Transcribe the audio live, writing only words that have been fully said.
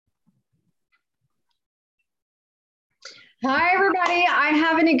Hi, everybody. I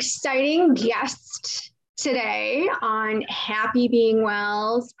have an exciting guest today on Happy Being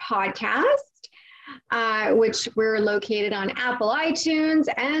Well's podcast, which we're located on Apple iTunes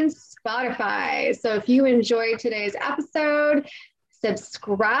and Spotify. So if you enjoyed today's episode,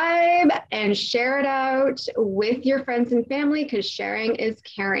 subscribe and share it out with your friends and family because sharing is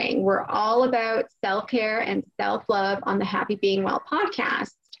caring. We're all about self care and self love on the Happy Being Well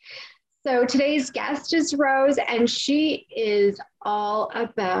podcast. So today's guest is Rose, and she is all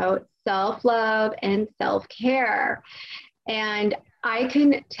about self love and self care. And I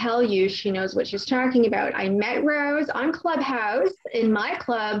can tell you she knows what she's talking about. I met Rose on Clubhouse in my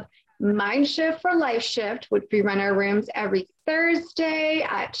club, Mind Shift for Life Shift, which we run our rooms every Thursday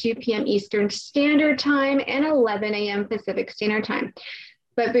at 2 p.m. Eastern Standard Time and 11 a.m. Pacific Standard Time.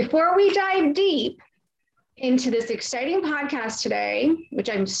 But before we dive deep into this exciting podcast today, which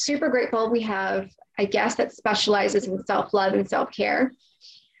I'm super grateful we have a guest that specializes in self-love and self-care,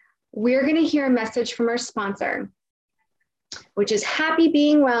 we're going to hear a message from our sponsor, which is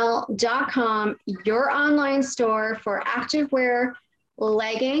happybeingwell.com, your online store for activewear,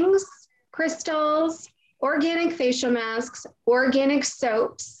 leggings, crystals, organic facial masks, organic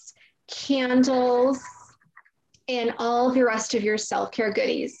soaps, candles, and all of the rest of your self-care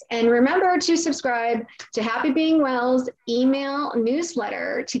goodies. And remember to subscribe to Happy Being Well's email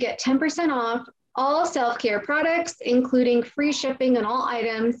newsletter to get 10% off all self-care products, including free shipping on all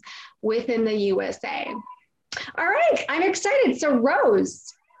items within the USA. All right, I'm excited. So Rose,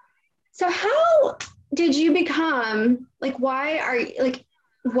 so how did you become, why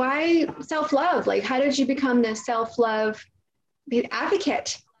self-love? Like, how did you become the self-love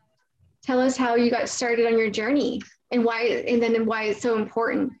advocate? Tell us how you got started on your journey and why it's so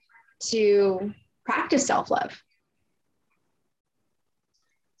important to practice self-love.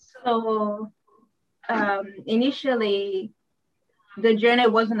 So initially, the journey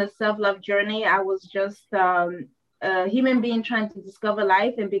wasn't a self-love journey. I was just a human being trying to discover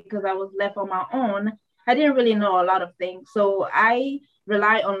life. And because I was left on my own, I didn't really know a lot of things. So I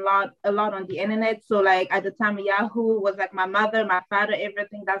rely on a lot on the internet. So like at the time, Yahoo was like my mother, my father,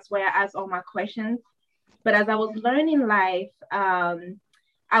 everything. That's where I asked all my questions. But as I was learning life,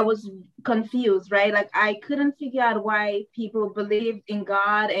 I was confused, right? Like I couldn't figure out why people believe in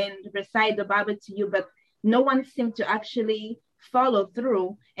God and recite the Bible to you, but no one seemed to actually follow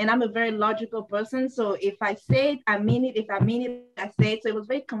through. And I'm a very logical person. So if I say it, I mean it. If I mean it, I say it. So it was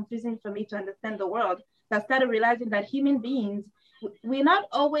very confusing for me to understand the world. So I started realizing that human beings, we're not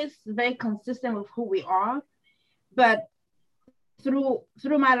always very consistent with who we are, but through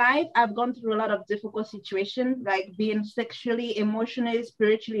my life, I've gone through a lot of difficult situations, like being sexually, emotionally,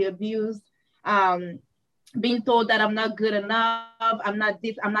 spiritually abused, um, being told that I'm not good enough, I'm not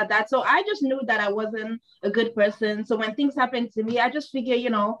this, I'm not that. So I just knew that I wasn't a good person. So when things happened to me, I just figure,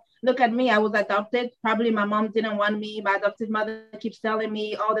 look at me, I was adopted. Probably my mom didn't want me. My adoptive mother keeps telling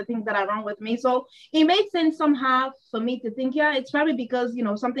me all the things that are wrong with me. So it made sense somehow for me to think, yeah, it's probably because,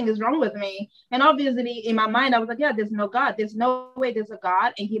 something is wrong with me. And obviously in my mind, I was like, yeah, there's no God. There's no way there's a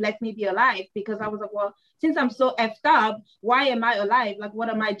God. And he let me be alive because I was like, well, since I'm so effed up, why am I alive? Like, what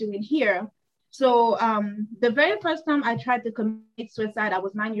am I doing here? So the very first time I tried to commit suicide, I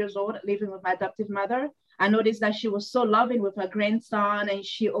was 9 years old, living with my adoptive mother. I noticed that she was so loving with her grandson and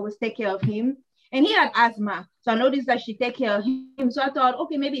she always take care of him. And he had asthma. So I noticed that she take care of him. So I thought,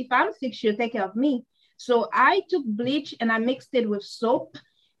 okay, maybe if I'm sick, she'll take care of me. So I took bleach and I mixed it with soap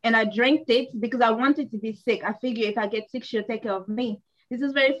and I drank it because I wanted to be sick. I figured if I get sick, she'll take care of me. This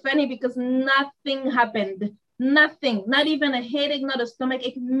is very funny because nothing happened. Nothing, not even a headache, not a stomach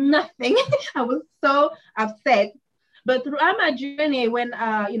ache, nothing. I was so upset. But throughout my journey, when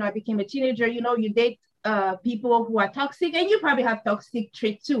I became a teenager, you date people who are toxic, and you probably have toxic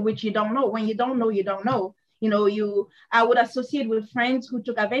traits too, which you don't know. When you don't know, you don't know. I would associate with friends who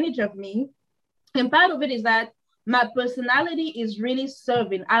took advantage of me, and part of it is that my personality is really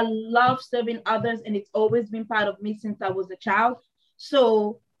serving. I love serving others, and it's always been part of me since I was a child.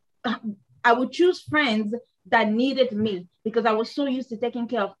 So I would choose friends that needed me because I was so used to taking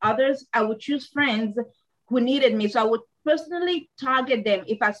care of others. I would choose friends who needed me. So I would personally target them.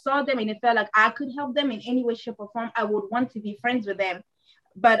 If I saw them and it felt like I could help them in any way, shape, or form, I would want to be friends with them.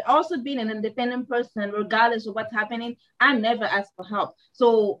 But also being an independent person, regardless of what's happening, I never asked for help.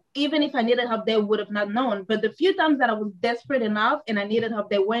 So even if I needed help, they would have not known. But the few times that I was desperate enough and I needed help,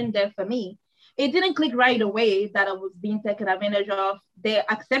 they weren't there for me. It didn't click right away that I was being taken advantage of. They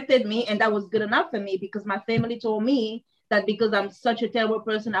accepted me, and that was good enough for me because my family told me that because I'm such a terrible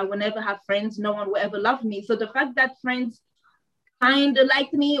person, I will never have friends. No one will ever love me. So the fact that friends kind of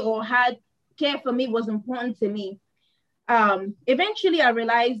liked me or had care for me was important to me. eventually I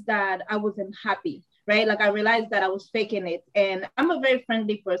realized that I wasn't happy, right? Like I realized that I was faking it. And I'm a very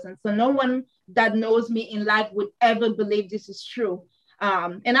friendly person. So no one that knows me in life would ever believe this is true.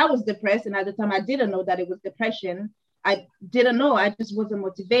 And I was depressed. And at the time, I didn't know that it was depression. I didn't know. I just wasn't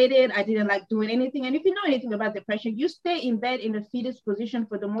motivated. I didn't like doing anything. And if you know anything about depression, you stay in bed in a fetus position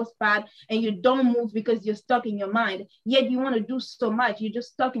for the most part, and you don't move because you're stuck in your mind. Yet you want to do so much. You're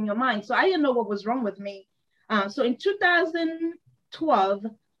just stuck in your mind. So I didn't know what was wrong with me. So in 2012,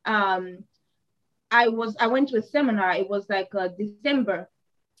 I went to a seminar. It was like December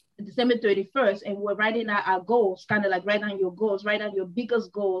 31st, and we're writing out our goals, kind of like write down your goals, write down your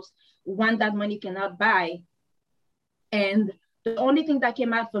biggest goals, one that money cannot buy. And the only thing that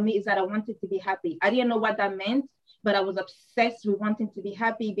came out for me is that I wanted to be happy. I didn't know what that meant, but I was obsessed with wanting to be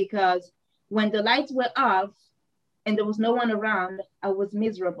happy because when the lights were off and there was no one around, I was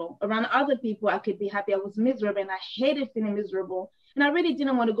miserable. Around other people, I could be happy. I was miserable and I hated feeling miserable. And I really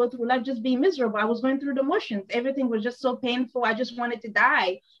didn't want to go through life just being miserable. I was going through the motions. Everything was just so painful. I just wanted to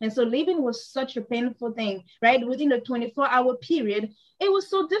die. And so living was such a painful thing, right? Within a 24-hour period, it was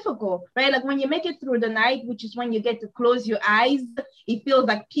so difficult, right? Like when you make it through the night, which is when you get to close your eyes, it feels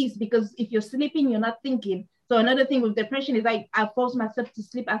like peace because if you're sleeping, you're not thinking. So another thing with depression is I forced myself to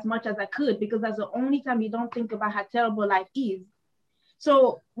sleep as much as I could because that's the only time you don't think about how terrible life is.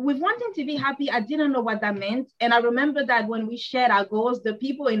 So with wanting to be happy, I didn't know what that meant. And I remember that when we shared our goals, the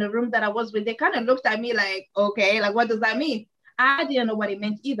people in the room that I was with, they kind of looked at me like, okay, like, what does that mean? I didn't know what it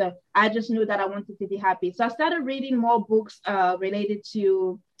meant either. I just knew that I wanted to be happy. So I started reading more books related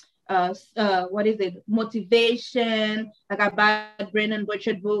to motivation, like about Brandon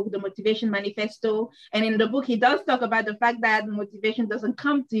Burchard book, the Motivation Manifesto. And in the book, he does talk about the fact that motivation doesn't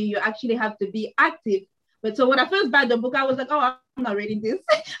come to you. You actually have to be active. But so when I first bought the book, I was like, oh, I'm not reading this.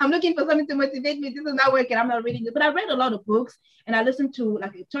 I'm looking for something to motivate me. This is not working. I'm not reading this. But I read a lot of books and I listened to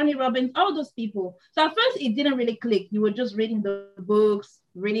like Tony Robbins, all those people. So at first it didn't really click. You were just reading the books,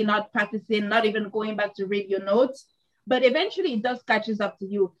 really not practicing, not even going back to read your notes. But eventually it does catches up to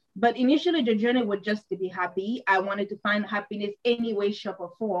you. But initially the journey was just to be happy. I wanted to find happiness any way, shape,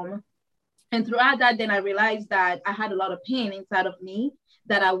 or form. And throughout that, then I realized that I had a lot of pain inside of me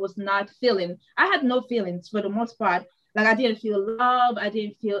that I was not feeling. I had no feelings for the most part. Like I didn't feel love. I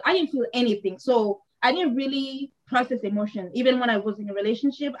didn't feel anything. So I didn't really process emotion. Even when I was in a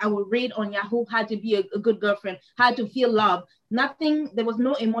relationship, I would read on Yahoo how to be a good girlfriend, how to feel love. Nothing, there was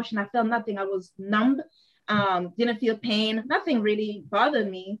no emotion. I felt nothing. I was numb, didn't feel pain. Nothing really bothered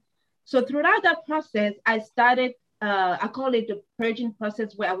me. So throughout that process, I started I call it the purging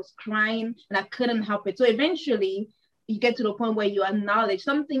process where I was crying and I couldn't help it. So eventually you get to the point where you acknowledge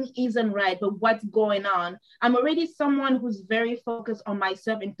something isn't right, but what's going on? I'm already someone who's very focused on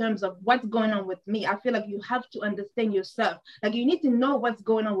myself in terms of what's going on with me. I feel like you have to understand yourself. Like you need to know what's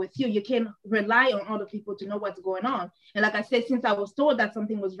going on with you. You can't rely on other people to know what's going on. And like I said, since I was told that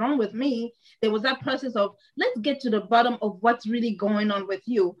something was wrong with me, there was that process of let's get to the bottom of what's really going on with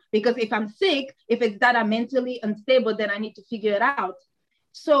you. Because if I'm sick, if it's that I'm mentally unstable, then I need to figure it out.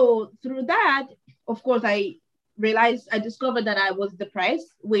 So through that, of course, I discovered that I was depressed,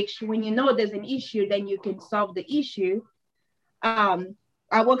 which when you know there's an issue, then you can solve the issue. I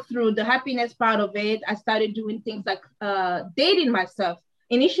worked through the happiness part of it. I started doing things like dating myself.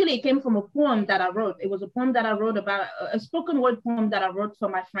 Initially, it came from a poem that I wrote. It was a poem that I wrote about, a spoken word poem that I wrote for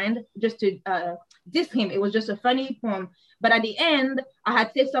my friend just to diss him. It was just a funny poem. But at the end, I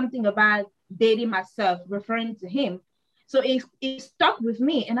had said something about dating myself, referring to him. So it stuck with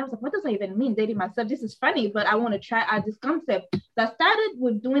me. And I was like, what does that even mean, dating myself? This is funny, but I want to try out this concept. So I started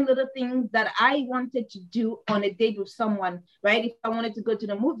with doing little things that I wanted to do on a date with someone, right? If I wanted to go to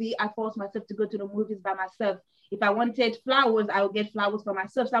the movie, I forced myself to go to the movies by myself. If I wanted flowers, I would get flowers for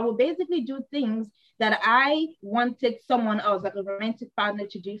myself. So I would basically do things that I wanted someone else, like a romantic partner,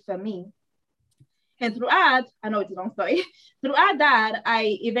 to do for me. And throughout, I know it's a long story, throughout that,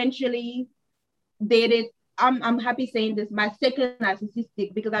 I eventually dated, I'm happy saying this, my second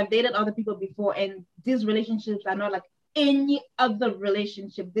narcissistic, because I've dated other people before and these relationships are not like any other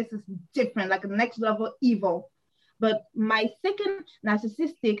relationship. This is different, like next level evil. But my second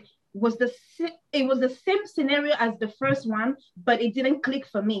narcissistic was the same scenario as the first one, but it didn't click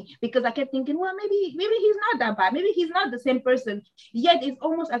for me because I kept thinking, well, maybe he's not that bad. Maybe he's not the same person. Yet it's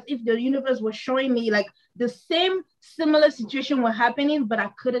almost as if the universe was showing me like the same similar situation were happening, but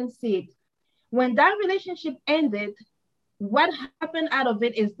I couldn't see it. When that relationship ended, what happened out of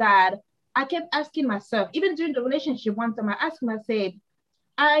it is that I kept asking myself, even during the relationship, one time I asked myself,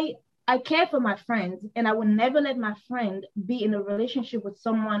 I said, I care for my friends and I will never let my friend be in a relationship with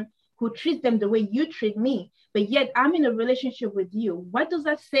someone who treats them the way you treat me, but yet I'm in a relationship with you. What does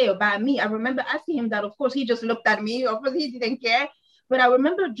that say about me? I remember asking him that. Of course, he just looked at me. Of course, he didn't care. But I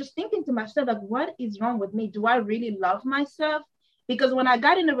remember just thinking to myself, like, what is wrong with me? Do I really love myself? Because when I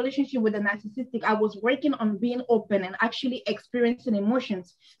got in a relationship with a narcissistic, I was working on being open and actually experiencing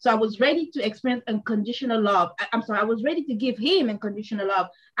emotions. So I was ready to experience unconditional love. I was ready to give him unconditional love.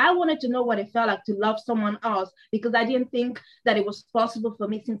 I wanted to know what it felt like to love someone else because I didn't think that it was possible for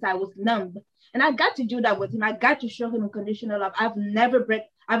me since I was numb. And I got to do that with him. I got to show him unconditional love. I've never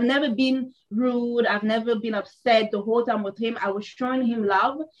been rude. I've never been upset the whole time with him. I was showing him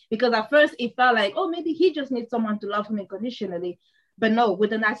love because at first it felt like, oh, maybe he just needs someone to love him unconditionally. But no,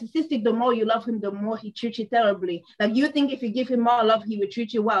 with a narcissistic, the more you love him, the more he treats you terribly. Like you think if you give him more love, he will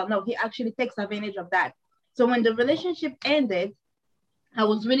treat you well. No, he actually takes advantage of that. So when the relationship ended, I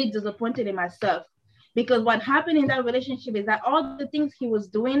was really disappointed in myself because what happened in that relationship is that all the things he was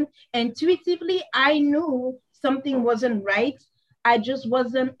doing, intuitively, I knew something wasn't right. I just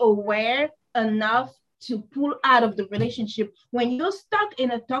wasn't aware enough to pull out of the relationship. When you're stuck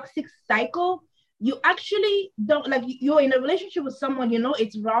in a toxic cycle, you actually don't, like, you're in a relationship with someone, you know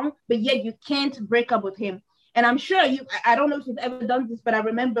it's wrong, but yet you can't break up with him. And I'm sure I don't know if you've ever done this, but I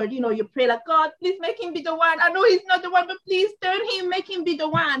remember, you pray like, God, please make him be the one. I know he's not the one, but please turn him, make him be the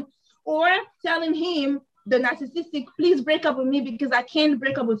one. Or telling him, the narcissistic, please break up with me because I can't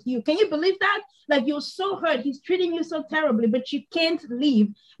break up with you. Can you believe that? Like, you're so hurt. He's treating you so terribly, but you can't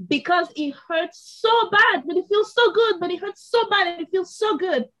leave because it hurts so bad, but it feels so good, but it hurts so bad and it feels so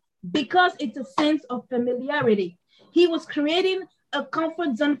good. Because it's a sense of familiarity. He was creating a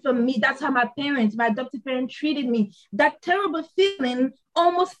comfort zone for me. That's how my adoptive parents treated me. That terrible feeling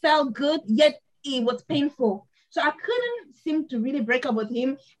almost felt good, yet it was painful. So I couldn't seem to really break up with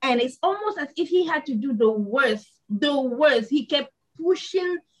him. And it's almost as if he had to do the worst. He kept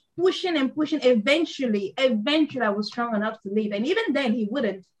pushing and pushing. Eventually, I was strong enough to leave. And even then, he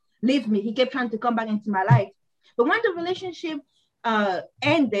wouldn't leave me. He kept trying to come back into my life. But when the relationship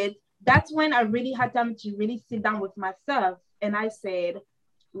ended, that's when I really had time to really sit down with myself. And I said,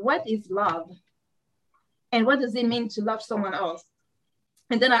 what is love? And what does it mean to love someone else?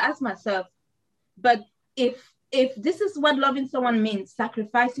 And then I asked myself, but if this is what loving someone means,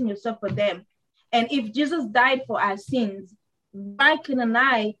 sacrificing yourself for them, and if Jesus died for our sins, why couldn't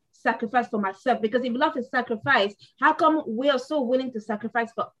I sacrifice for myself? Because if love is sacrifice, how come we are so willing to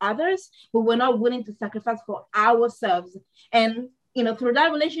sacrifice for others, but we're not willing to sacrifice for ourselves? And through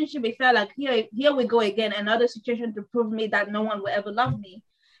that relationship, it felt like here we go again, another situation to prove me that no one will ever love me.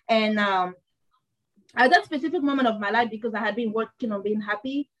 And at that specific moment of my life, because I had been working on being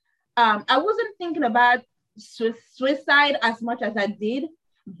happy, I wasn't thinking about suicide as much as I did,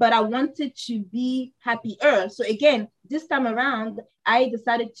 but I wanted to be happier. So again, this time around, I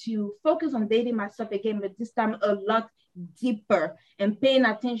decided to focus on dating myself again, but this time a lot deeper, and paying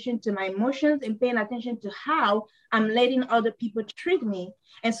attention to my emotions and paying attention to how I'm letting other people treat me.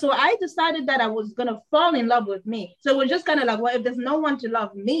 And so I decided that I was going to fall in love with me. So it was just kind of like, well, if there's no one to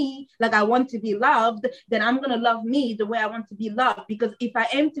love me, like I want to be loved, then I'm going to love me the way I want to be loved. Because if I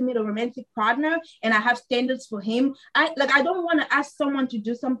aim to meet a romantic partner and I have standards for him, I don't want to ask someone to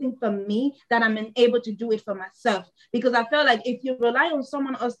do something for me that I'm unable to do it for myself. Because I feel like if you rely on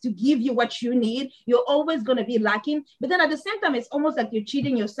someone else to give you what you need, you're always going to be lacking. But then at the same time, it's almost like you're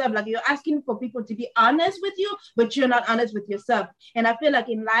cheating yourself. Like you're asking for people to be honest with you, but you're not honest with yourself. And I feel like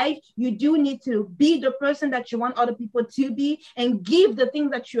in life, you do need to be the person that you want other people to be and give the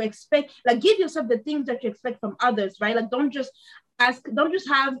things that you expect. Like give yourself the things that you expect from others, right? Like don't just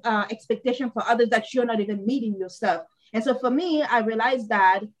have expectation for others that you're not even meeting yourself. And so for me, I realized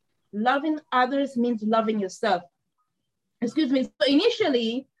that loving others means loving yourself. Excuse me. So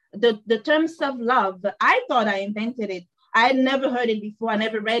initially, the term self-love, I thought I invented it. I had never heard it before. I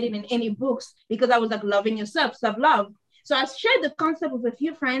never read it in any books because I was like, loving yourself, self-love. So I shared the concept with a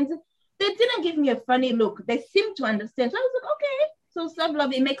few friends. They didn't give me a funny look. They seemed to understand. So I was like, okay, so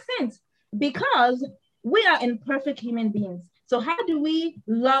self-love, it makes sense because we are imperfect human beings. So how do we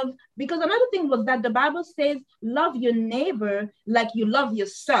love? Because another thing was that the Bible says, love your neighbor like you love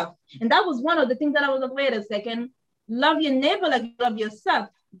yourself. And that was one of the things that I was like, wait a second, love your neighbor like you love yourself.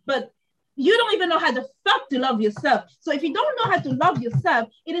 But you don't even know how to start to love yourself. So if you don't know how to love yourself,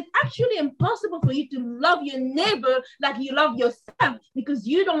 it is actually impossible for you to love your neighbor like you love yourself, because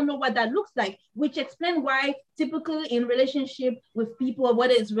you don't know what that looks like, which explains why typically in relationship with people,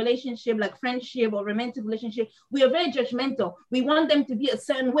 whether it's relationship like friendship or romantic relationship, we are very judgmental. We want them to be a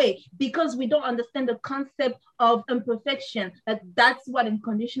certain way because we don't understand the concept of imperfection. That's what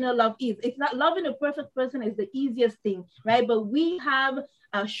unconditional love is. It's not loving a perfect person is the easiest thing, right? But we have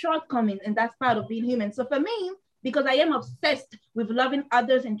shortcomings, and that's part of being human. So for me, because I am obsessed with loving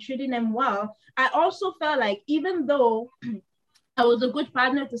others and treating them well, I also felt like even though I was a good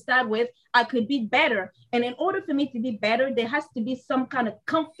partner to start with, I could be better. And in order for me to be better, there has to be some kind of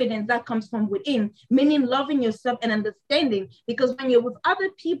confidence that comes from within, meaning loving yourself and understanding. Because when you're with other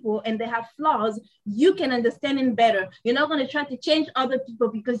people and they have flaws, you can understand them better. You're not going to try to change other people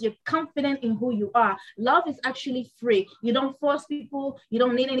because you're confident in who you are. Love is actually free. You don't force people. You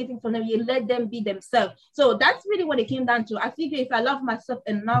don't need anything from them. You let them be themselves. So that's really what it came down to. I figure if I love myself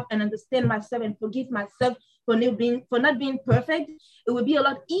enough and understand myself and forgive myself for not being perfect, it would be a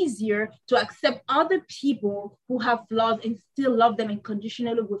lot easier to accept other people who have flaws and still love them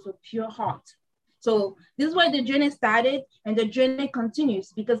unconditionally with a pure heart. So this is why the journey started, and the journey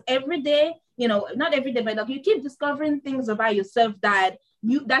continues, because every day, not every day, but like you keep discovering things about yourself that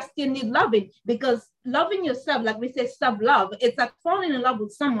still need loving, because loving yourself, like we say, self-love, it's like falling in love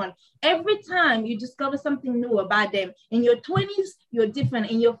with someone. Every time you discover something new about them, in your 20s, you're different.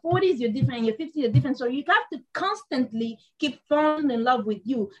 In your 40s, you're different. In your 50s, you're different. So you have to constantly keep falling in love with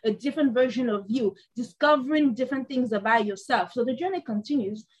you, a different version of you, discovering different things about yourself. So the journey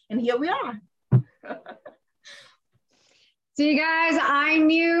continues, and here we are. So you guys, I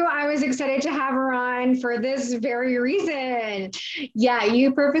knew I was excited to have her on for this very reason. Yeah,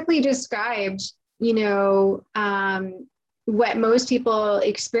 you perfectly described, what most people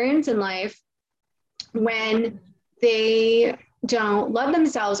experience in life when they don't love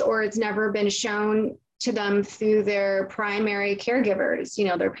themselves, or it's never been shown to them through their primary caregivers,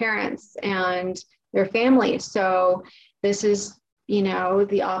 their parents and their family. So this is,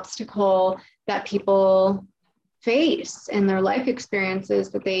 the obstacle that people face in their life experiences,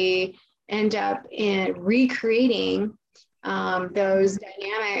 that they end up in recreating those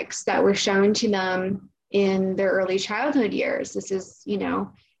dynamics that were shown to them in their early childhood years. This is,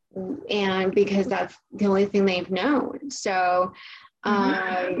 and because that's the only thing they've known. So,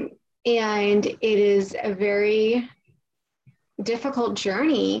 and it is a very difficult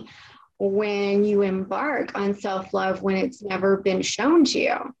journey when you embark on self-love when it's never been shown to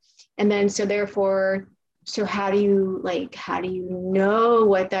you. And then, so how do you know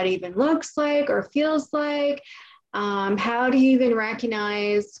what that even looks like or feels like? How do you even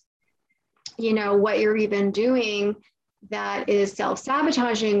recognize, what you're even doing that is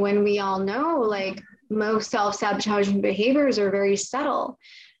self-sabotaging, when we all know, like, most self-sabotaging behaviors are very subtle.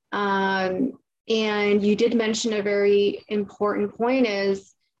 And you did mention a very important point,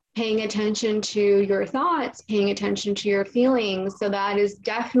 is paying attention to your thoughts, paying attention to your feelings. So that is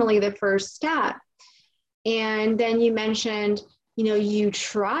definitely the first step. And then you mentioned, you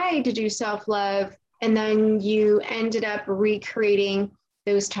tried to do self-love, and then you ended up recreating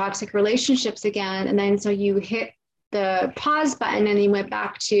those toxic relationships again. And then so you hit the pause button, and you went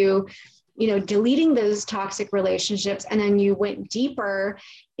back to, deleting those toxic relationships. And then you went deeper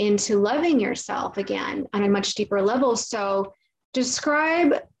into loving yourself again on a much deeper level. So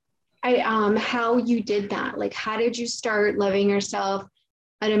describe how you did that. Like, how did you start loving yourself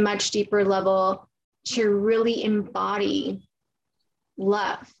at a much deeper level to really embody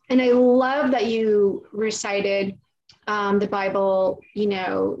love? And I love that you recited the Bible,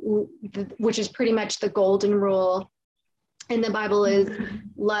 which is pretty much the golden rule in the Bible, is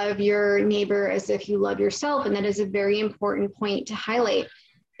love your neighbor as if you love yourself. And that is a very important point to highlight,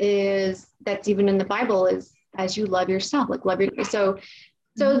 is that's even in the Bible, is as you love yourself, like love your, so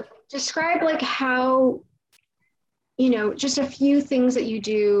describe like how, just a few things that you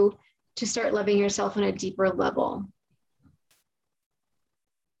do to start loving yourself on a deeper level.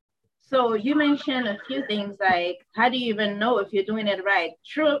 So you mentioned a few things like, how do you even know if you're doing it right?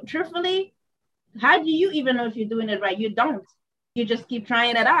 Truthfully, how do you even know if you're doing it right? You don't. You just keep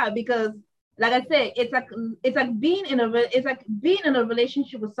trying it out, because, like I said, it's like being in a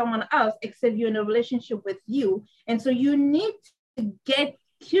relationship with someone else, except you're in a relationship with you. And so you need to get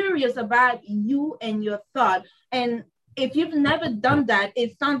curious about you and your thought. And if you've never done that,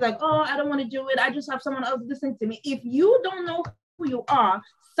 it sounds like, oh, I don't want to do it. I just have someone else listen to me. If you don't know who you are,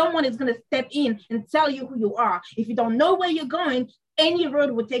 someone is going to step in and tell you who you are. If you don't know where you're going, any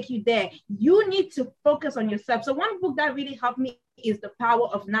road will take you there. You need to focus on yourself. So one book that really helped me is The Power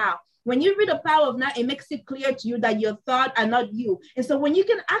of Now. When you read The Power of Now, it makes it clear to you that your thoughts are not you. And so when you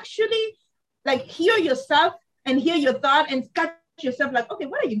can actually like hear yourself and hear your thought and catch yourself like, okay,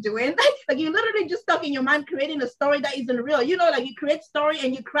 what are you doing? Like you're literally just stuck in your mind creating a story that isn't real. You know, like you create story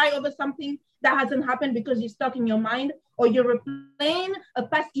and you cry over something that hasn't happened because you're stuck in your mind, or you're replaying a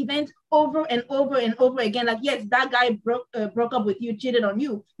past event over and over and over again. Like, yes, that guy broke up with you, cheated on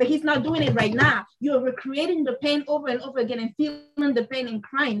you, but he's not doing it right now. You're recreating the pain over and over again and feeling the pain and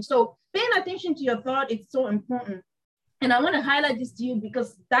crying. So paying attention to your thought is so important. And I want to highlight this to you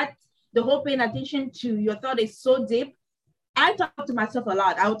because that's the whole paying attention to your thought is so deep. I talk to myself a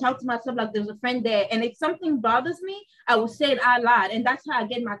lot. I will talk to myself like there's a friend there. And if something bothers me, I will say it out loud. And that's how I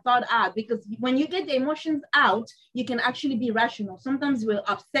get my thought out. Because when you get the emotions out, you can actually be rational. Sometimes we're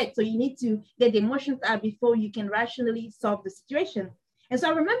upset. So you need to get the emotions out before you can rationally solve the situation. And so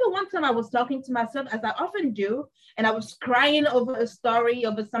I remember one time I was talking to myself, as I often do, and I was crying over a story,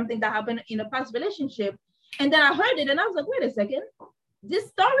 over something that happened in a past relationship. And then I heard it and I was like, wait a second, this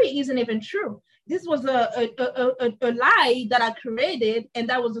story isn't even true. This was a lie that I created. And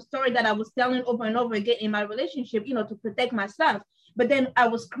that was a story that I was telling over and over again in my relationship, you know, to protect myself. But then I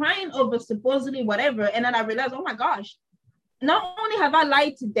was crying over supposedly whatever. And then I realized, oh my gosh, not only have I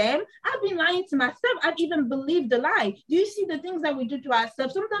lied to them, I've been lying to myself. I've even believed the lie. Do you see the things that we do to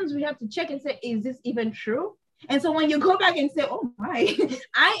ourselves? Sometimes we have to check and say, is this even true? And so when you go back and say, oh my,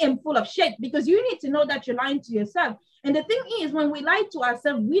 I am full of shit, because you need to know that you're lying to yourself. And the thing is, when we lie to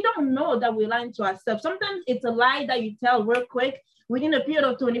ourselves, we don't know that we're lying to ourselves. Sometimes it's a lie that you tell real quick. Within a period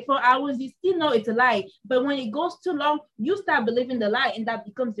of 24 hours, you still know it's a lie. But when it goes too long, you start believing the lie and that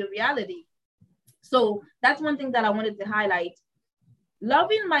becomes your reality. So that's one thing that I wanted to highlight.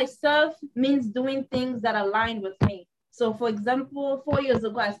 Loving myself means doing things that align with me. So for example, 4 years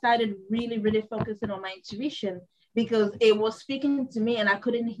ago, I started really focusing on my intuition because it was speaking to me and I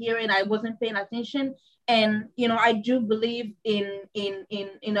couldn't hear it. I wasn't paying attention. And, you know, I do believe in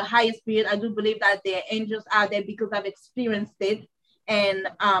the highest spirit. I do believe that there are angels out there because I've experienced it. And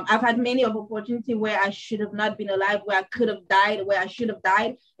I've had many of opportunities where I should have not been alive, where I could have died, where I should have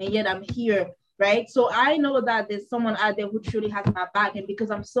died, and yet I'm here, right? So I know that there's someone out there who truly has my back. And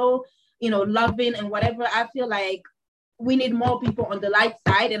because I'm so, you know, loving and whatever, I feel like we need more people on the light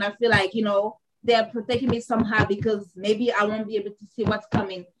side. And I feel like, you know, they're protecting me somehow because maybe I won't be able to see what's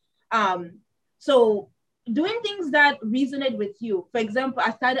coming. So doing things that resonate with you. For example,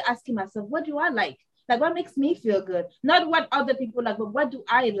 I started asking myself, what do I like? Like, what makes me feel good? Not what other people like, but what do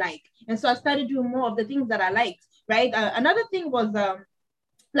I like? And so I started doing more of the things that I liked, right? Another thing was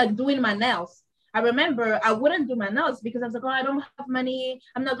like doing my nails. I remember I wouldn't do my nails because I was like, oh, I don't have money.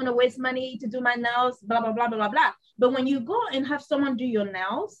 I'm not going to waste money to do my nails, blah, blah, blah, blah, blah. But when you go and have someone do your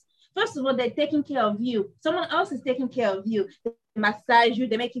nails, first of all, they're taking care of you. Someone else is taking care of you. They massage you,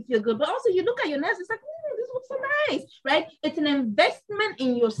 they make you feel good. But also you look at your nails, it's like, this looks so nice, right? It's an investment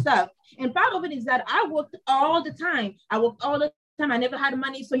in yourself. And part of it is that I worked all the time. I worked all the time. I never had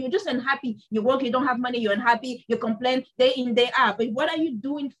money. So you're just unhappy. You work, you don't have money, you're unhappy, you complain day in, day out. But what are you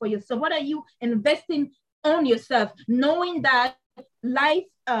doing for yourself? What are you investing on yourself? Knowing that life,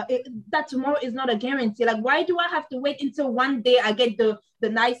 that tomorrow is not a guarantee. Like, why do I have to wait until one day I get the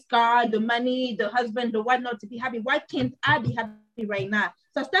nice car, the money, the husband, the whatnot to be happy? Why can't I be happy right now?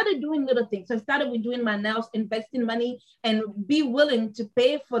 So I started doing little things. So I started with doing my nails, investing money, and be willing to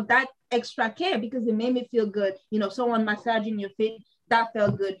pay for that extra care because it made me feel good. You know, someone massaging your feet, that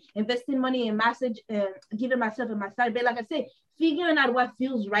felt good. Investing money in massage, giving myself a massage. But like I said, figuring out what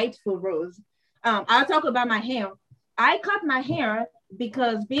feels right for Rose. I'll talk about my hair. I cut my hair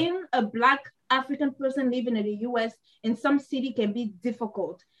because being a Black African person living in the US in some city can be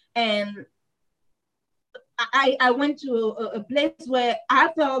difficult. And I went to a place where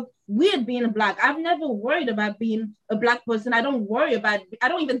I felt weird being a Black. I've never worried about being a Black person. I don't worry about it. I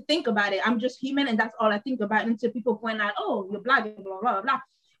don't even think about it. I'm just human and that's all I think about until people point out, oh, you're Black, blah, blah, blah.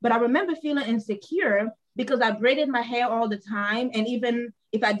 But I remember feeling insecure because I braided my hair all the time. And even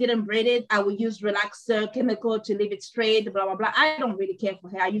if I didn't braid it, I would use relaxer chemical to leave it straight, blah, blah, blah. I don't really care for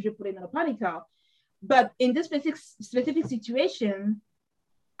hair. I usually put it in a ponytail. But in this specific situation,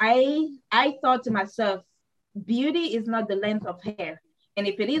 I thought to myself, beauty is not the length of hair. And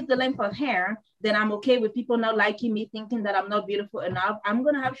if it is the length of hair, then I'm okay with people not liking me, thinking that I'm not beautiful enough. I'm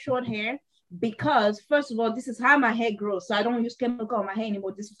going to have short hair because, first of all, this is how my hair grows. So I don't use chemical on my hair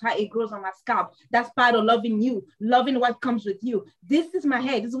anymore. This is how it grows on my scalp. That's part of loving you, loving what comes with you. This is my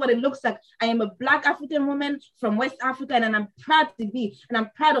hair. This is what it looks like. I am a Black African woman from West Africa, and I'm proud to be. And I'm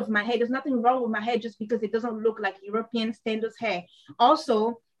proud of my hair. There's nothing wrong with my hair just because it doesn't look like European standards hair.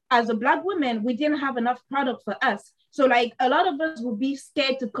 Also, as a Black woman, we didn't have enough product for us. So like a lot of us would be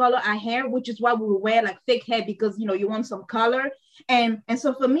scared to color our hair, which is why we would wear like fake hair because, you know, you want some color. And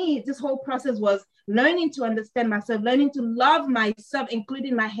so for me, this whole process was learning to understand myself, learning to love myself,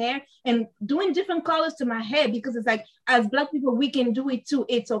 including my hair, and doing different colors to my hair, because it's like, as Black people, we can do it too.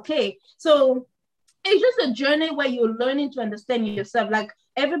 It's okay. So it's just a journey where you're learning to understand yourself. Like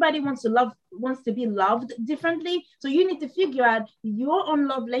everybody wants to be loved differently. So you need to figure out your own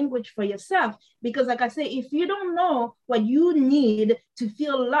love language for yourself. Because like I say, if you don't know what you need to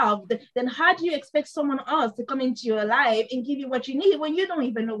feel loved, then how do you expect someone else to come into your life and give you what you need when you don't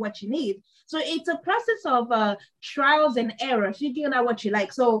even know what you need? So it's a process of trials and error, figuring out what you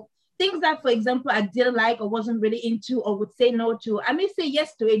like. So things that, for example, I didn't like or wasn't really into or would say no to, I may say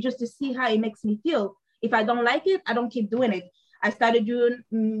yes to it just to see how it makes me feel. If I don't like it, I don't keep doing it. I started doing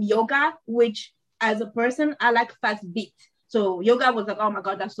yoga, which as a person, I like fast beat. So yoga was like, oh my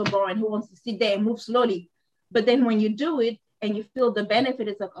God, that's so boring. Who wants to sit there and move slowly? But then when you do it and you feel the benefit,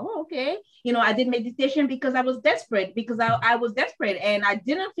 it's like, oh, okay. You know, I did meditation because I was desperate, because I was desperate and I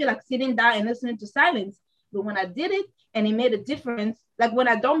didn't feel like sitting down and listening to silence. But when I did it and it made a difference, like when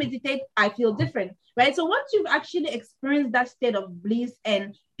I don't meditate, I feel different, right? So once you've actually experienced that state of bliss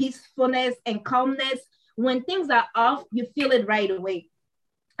and peacefulness and calmness, when things are off, you feel it right away.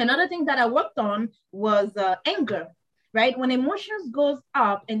 Another thing that I worked on was anger, right? When emotions goes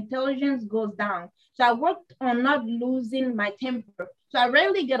up, intelligence goes down. So I worked on not losing my temper. So I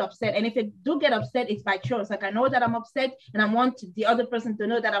rarely get upset. And if I do get upset, it's by choice. Like I know that I'm upset and I want the other person to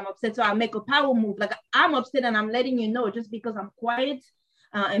know that I'm upset. So I make a power move. Like I'm upset and I'm letting you know. Just because I'm quiet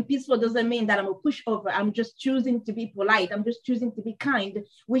and peaceful doesn't mean that I'm a pushover. I'm just choosing to be polite. I'm just choosing to be kind,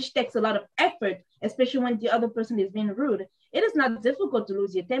 which takes a lot of effort, especially when the other person is being rude. It is not difficult to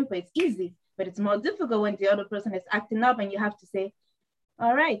lose your temper. It's easy, but it's more difficult when the other person is acting up and you have to say,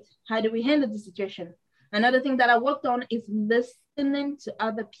 all right, how do we handle the situation? Another thing that I worked on is listening to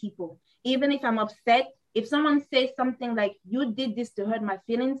other people. Even if I'm upset, if someone says something like, you did this to hurt my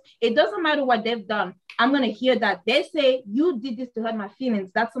feelings, it doesn't matter what they've done. I'm going to hear that. They say, you did this to hurt my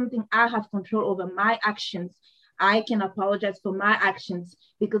feelings. That's something I have control over, my actions. I can apologize for my actions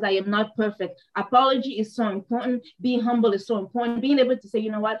because I am not perfect. Apology is so important. Being humble is so important. Being able to say,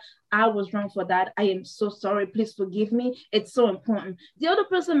 you know what, I was wrong for that. I am so sorry. Please forgive me. It's so important. The other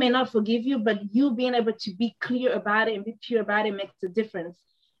person may not forgive you, but you being able to be clear about it and be pure about it makes a difference.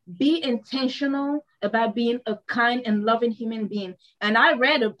 Be intentional about being a kind and loving human being. And I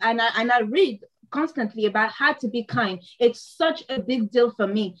read and I read constantly about how to be kind. It's such a big deal for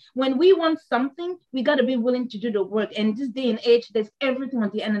me. When we want something, we got to be willing to do the work. And this day and age, there's everything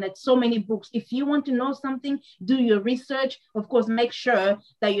on the internet, so many books. If you want to know something, do your research. Of course, make sure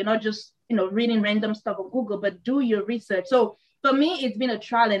that you're not just, reading random stuff on Google, but do your research. So for me, it's been a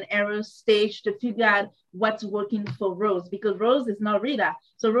trial and error stage to figure out what's working for Rose, because Rose is not Rita.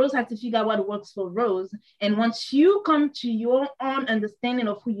 So Rose had to figure out what works for Rose. And once you come to your own understanding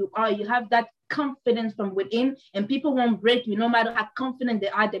of who you are, you have that confidence from within, and people won't break you no matter how confident they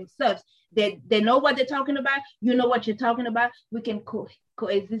are themselves. They know what they're talking about. You know what you're talking about. We can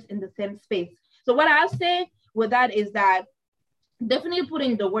coexist in the same space. So what I'll say with that is that definitely put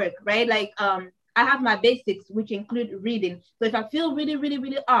in the work, right? Like, I have my basics, which include reading. So if I feel really, really,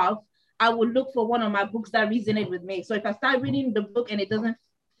 really off, I will look for one of my books that resonate with me. So if I start reading the book and it doesn't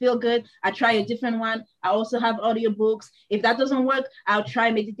feel good, I try a different one. I also have audiobooks. If that doesn't work, I'll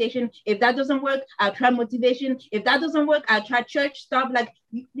try meditation. If that doesn't work, I'll try motivation. If that doesn't work, I'll try church stuff. Like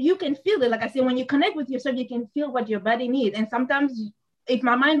you can feel it. Like I say, when you connect with yourself, you can feel what your body needs. And sometimes if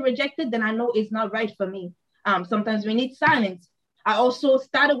my mind rejects it, then I know it's not right for me. Sometimes we need silence. I also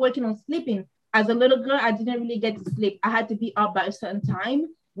started working on sleeping. As a little girl, I didn't really get to sleep. I had to be up by a certain time,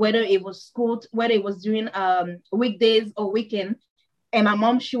 whether it was school, whether it was during weekdays or weekend. And my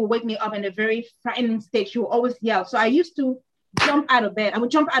mom, she would wake me up in a very frightening state. She would always yell. So I used to jump out of bed. I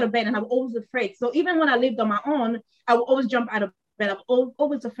would jump out of bed and I was always afraid. So even when I lived on my own, I would always jump out of bed. I was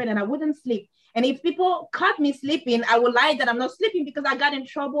always afraid and I wouldn't sleep. And if people caught me sleeping, I would lie that I'm not sleeping because I got in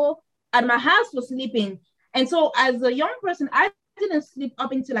trouble at my house for sleeping. And so as a young person, I didn't sleep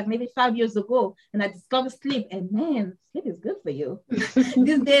up until like maybe 5 years ago, and I discovered sleep, and man, sleep is good for you.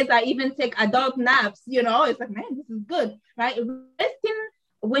 These days I even take adult naps. It's like, man, this is good, right? Resting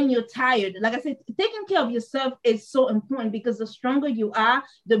when you're tired, like I said, taking care of yourself is so important, because the stronger you are,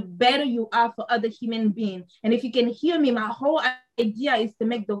 the better you are for other human beings. And if you can hear me, my whole idea is to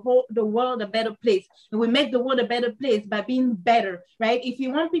make the world a better place. And we make the world a better place by being better, right? If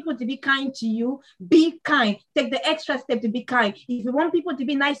you want people to be kind to you, be kind. Take the extra step to be kind. If you want people to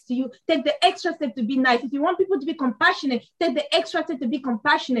be nice to you, take the extra step to be nice. If you want people to be compassionate, take the extra step to be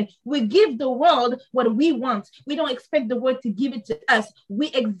compassionate. We give the world what we want. We don't expect the world to give it to us. We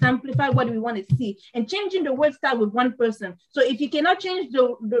exemplify what we want to see. And changing the world starts with one person. So if you cannot change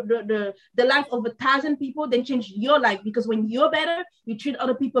the life of 1,000 people, then change your life, because when you're better, you treat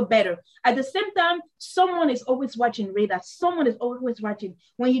other people better. At the same time, someone is always watching, Rita. Someone is always watching.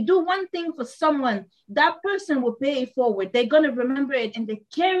 When you do one thing for someone, that person will pay it forward. They're going to remember it and they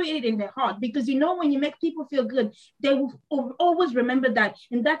carry it in their heart, because when you make people feel good, they will always remember that.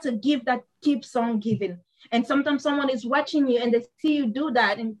 And that's a gift that keeps on giving. And sometimes someone is watching you and they see you do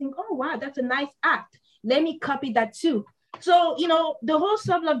that and think, oh, wow, that's a nice act. Let me copy that too. So, the whole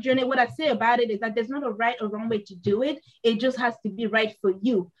self-love journey, what I say about it is that there's not a right or wrong way to do it. It just has to be right for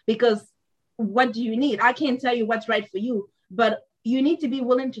you, because what do you need? I can't tell you what's right for you, but you need to be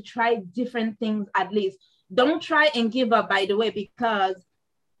willing to try different things at least. Don't try and give up, by the way, because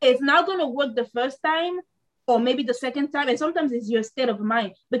it's not going to work the first time or maybe the second time. And sometimes it's your state of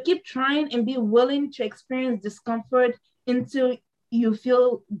mind, but keep trying and be willing to experience discomfort until you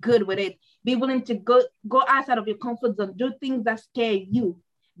feel good with it. Be willing to go outside of your comfort zone, do things that scare you,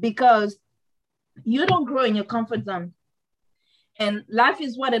 because you don't grow in your comfort zone. And life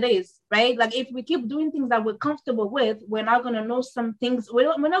is what it is, right? Like if we keep doing things that we're comfortable with, we're not going to know some things.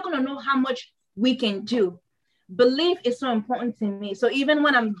 We're not going to know how much we can do. Belief is so important to me. So even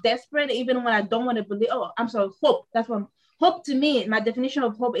when I'm desperate, even when I don't want to believe, hope. That's what hope to me, my definition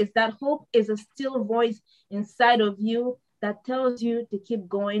of hope is that hope is a still voice inside of you that tells you to keep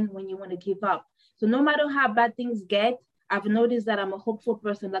going when you want to give up. So no matter how bad things get, I've noticed that I'm a hopeful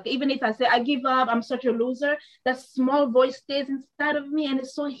person. Like even if I say I give up, I'm such a loser, that small voice stays inside of me and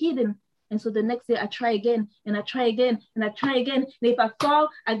it's so hidden. And so the next day I try again and I try again and I try again. And if I fall,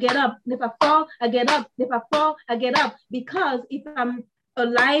 I get up. And if I fall, I get up. And if I fall, I get up. Because if I'm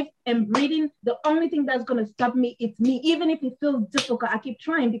alive and breathing, the only thing that's going to stop me, it's me. Even if it feels difficult, I keep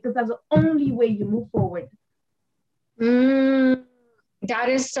trying, because that's the only way you move forward. That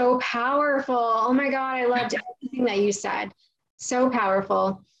is so powerful. Oh my God, I loved everything that you said. So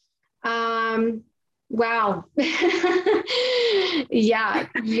powerful. Wow. Yeah,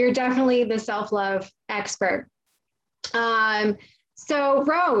 you're definitely the self-love expert. So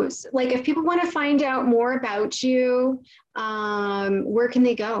Rose, like if people want to find out more about you, where can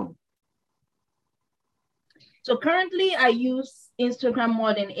they go? So currently I use Instagram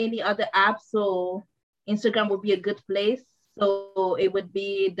more than any other app. So Instagram would be a good place. So it would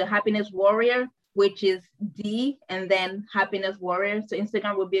be The Happiness Warrior, which is D and then Happiness Warrior. So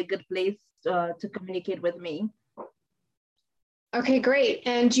Instagram would be a good place to communicate with me. Okay, great.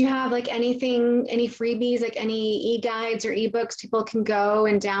 And do you have like anything, any freebies, like any e-guides or ebooks people can go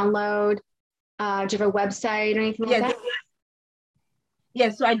and download? Do you have a website or anything like that?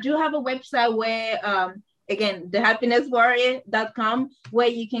 Yes, so I do have a website where, again, thehappinesswarrior.com, where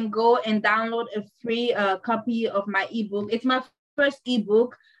you can go and download a free copy of my ebook. It's my first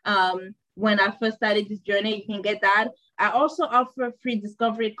ebook. When I first started this journey, you can get that. I also offer free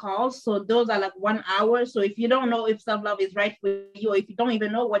discovery calls. So those are like 1 hour. So if you don't know if self-love is right for you, or if you don't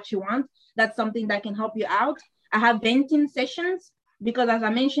even know what you want, that's something that can help you out. I have venting sessions because, as I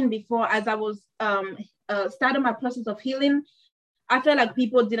mentioned before, as I was starting my process of healing, I felt like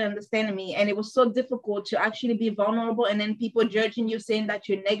people didn't understand me, and it was so difficult to actually be vulnerable, and then people judging you, saying that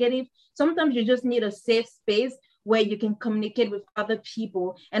you're negative. Sometimes you just need a safe space where you can communicate with other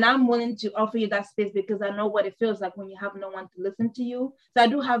people. And I'm willing to offer you that space because I know what it feels like when you have no one to listen to you. So I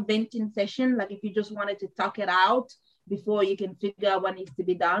do have venting session, like if you just wanted to talk it out before you can figure out what needs to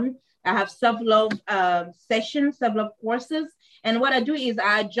be done. I have self-love sessions, self-love courses. And what I do is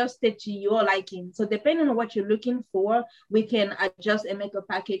I adjust it to your liking. So depending on what you're looking for, we can adjust and make a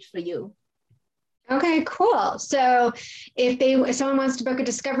package for you. Okay, cool. So if someone wants to book a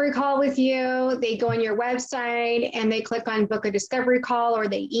discovery call with you, they go on your website and they click on book a discovery call, or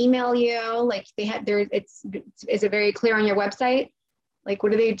they email you, like they have there, is it very clear on your website? Like,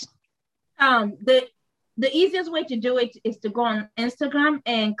 what do they? The easiest way to do it is to go on Instagram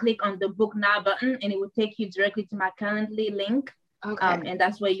and click on the book now button, and it will take you directly to my Calendly link. Okay. And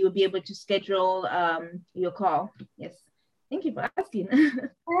that's where you'll be able to schedule your call. Yes. Thank you for asking.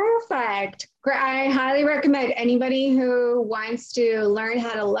 Perfect. I highly recommend anybody who wants to learn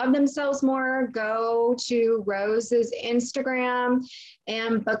how to love themselves more, go to Rose's Instagram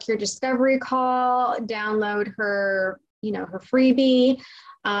and book your discovery call, download her, her freebie,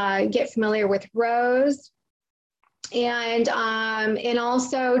 get familiar with Rose. And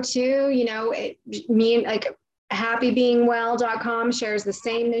also too, you know, happybeingwell.com shares the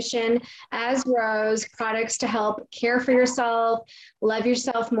same mission as Rose, products to help care for yourself, love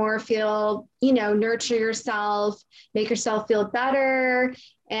yourself more, feel, you know, nurture yourself, make yourself feel better,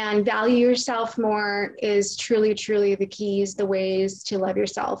 and value yourself more is truly, truly the keys, the ways to love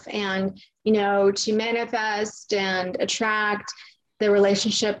yourself and, you know, to manifest and attract the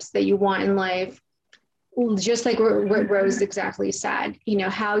relationships that you want in life. Just like what Rose exactly said, you know,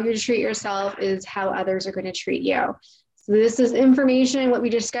 how you treat yourself is how others are going to treat you. So this is information, what we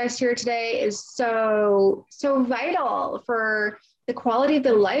discussed here today is so vital for the quality of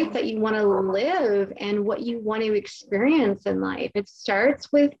the life that you want to live and what you want to experience in life. It starts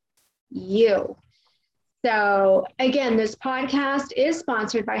with you. So again, this podcast is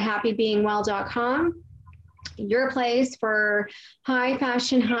sponsored by happybeingwell.com, your place for high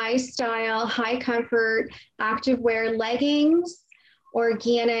fashion, high style, high comfort, activewear leggings,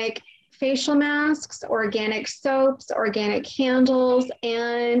 organic facial masks, organic soaps, organic candles,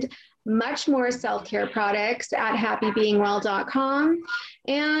 and much more self-care products at happybeingwell.com.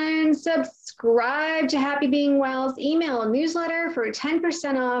 And subscribe to Happy Being Well's email newsletter for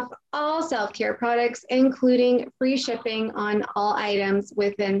 10% off all self-care products, including free shipping on all items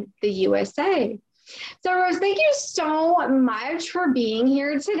within the USA. So Rose, thank you so much for being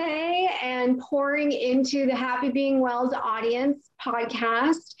here today and pouring into the Happy Being Well's audience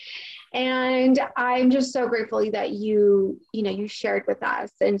podcast. And I'm just so grateful that you shared with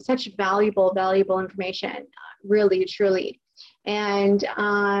us and such valuable information, really, truly. And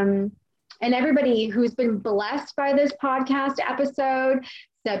everybody who's been blessed by this podcast episode,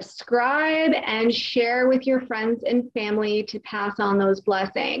 subscribe and share with your friends and family to pass on those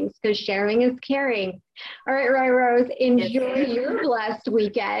blessings, because sharing is caring. All right, Rose, enjoy your blessed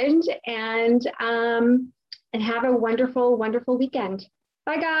weekend and have a wonderful, wonderful weekend.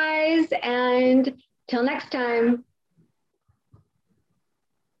 Bye, guys, and till next time.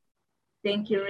 Thank you.